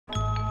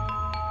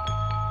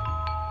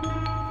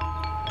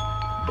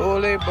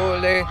Bully,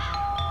 bully.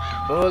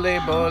 Bully,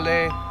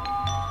 bully.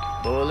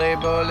 Bully,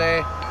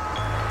 bully.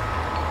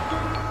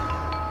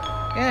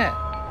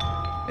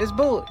 Yeah, it's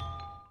bully.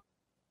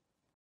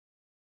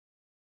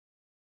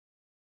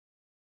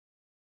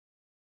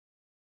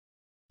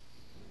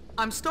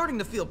 I'm starting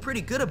to feel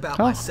pretty good about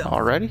myself.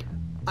 Already?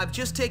 I've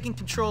just taken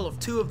control of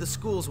 2 of the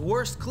school's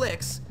worst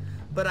cliques,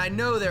 but I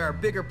know there are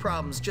bigger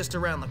problems just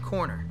around the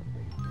corner.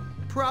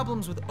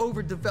 Problems with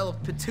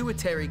overdeveloped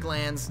pituitary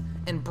glands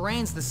and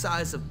brains the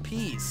size of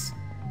peas.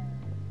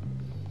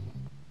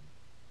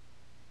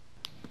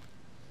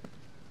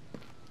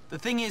 The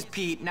thing is,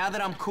 Pete, now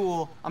that I'm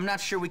cool, I'm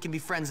not sure we can be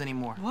friends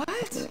anymore.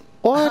 What?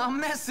 What? I'm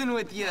messing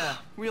with you.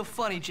 Real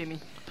funny, Jimmy.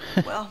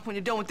 Well, when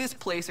you're done with this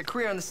place, a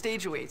career on the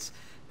stage awaits.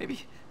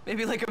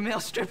 Maybe like a male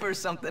stripper or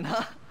something,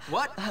 huh?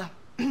 What?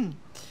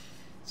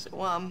 So,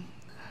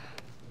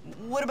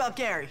 what about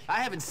Gary?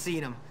 I haven't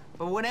seen him,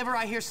 but whenever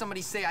I hear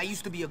somebody say I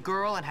used to be a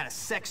girl and had a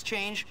sex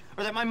change,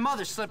 or that my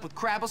mother slept with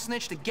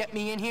Crabblesnitch to get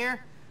me in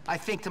here, I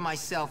think to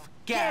myself,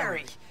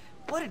 Gary.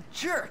 What a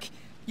jerk.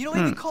 You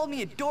know, he called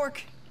me a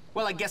dork.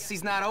 Well, I guess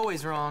he's not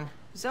always wrong.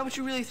 Is that what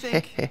you really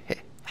think?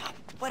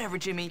 Whatever,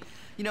 Jimmy.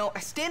 You know, I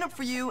stand up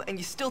for you, and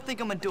you still think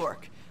I'm a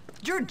dork.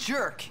 You're a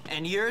jerk.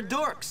 And you're a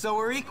dork, so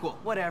we're equal.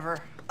 Whatever.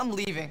 I'm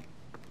leaving.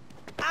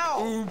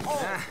 Ow!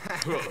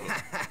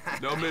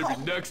 Now maybe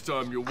next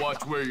time you'll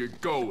watch where you're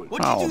going.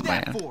 What'd you do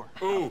that for?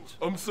 Oh,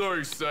 I'm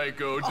sorry,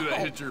 Psycho. Did I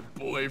hit your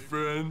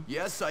boyfriend?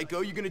 Yeah,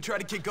 Psycho, you gonna try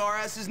to kick our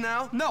asses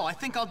now? No, I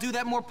think I'll do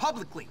that more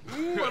publicly.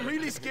 Ooh, I'm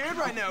really scared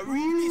right now,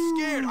 really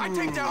scared. I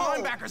take down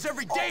linebackers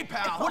every day,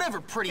 pal. Whatever,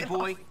 pretty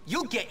boy.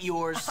 You'll get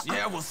yours.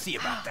 Yeah, we'll see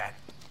about that.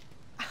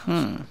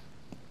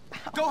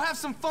 Go have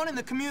some fun in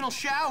the communal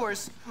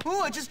showers. Ooh,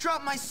 I just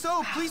dropped my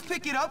soap. Please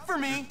pick it up for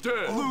me.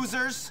 Damn.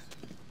 Losers.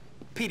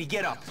 Petey,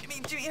 get up.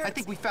 Jimmy, I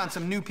think we found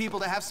some new people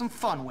to have some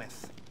fun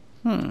with.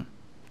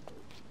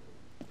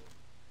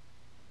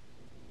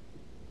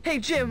 Hey,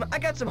 Jim, I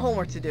got some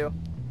homework to do.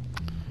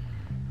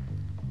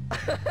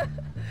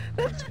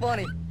 That's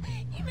funny.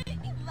 You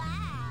make me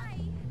laugh.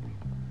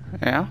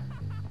 Yeah?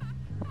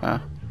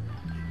 Well,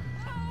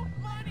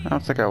 I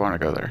don't think I want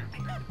to go there.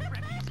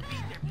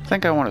 I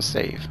think I want to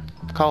save.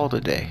 Call it a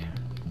day.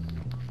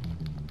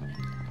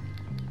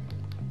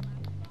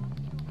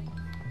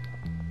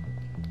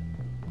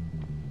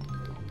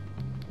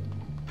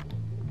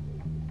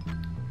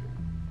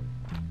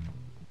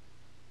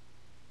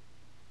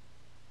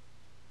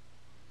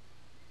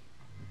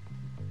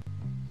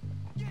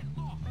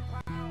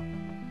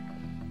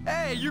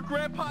 Hey, your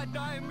grandpa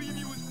died and leave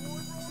you with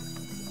one,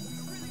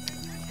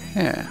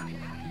 Yeah.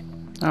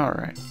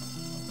 Alright.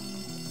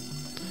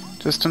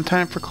 Just in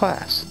time for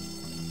class.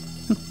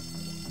 We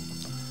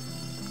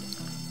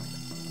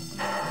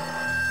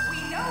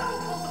know who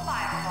pulled the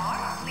fire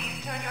alarm. Please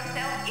turn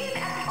yourself in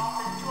at the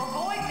office to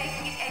avoid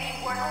making it any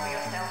worse for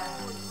yourself.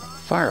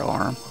 Fire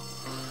alarm.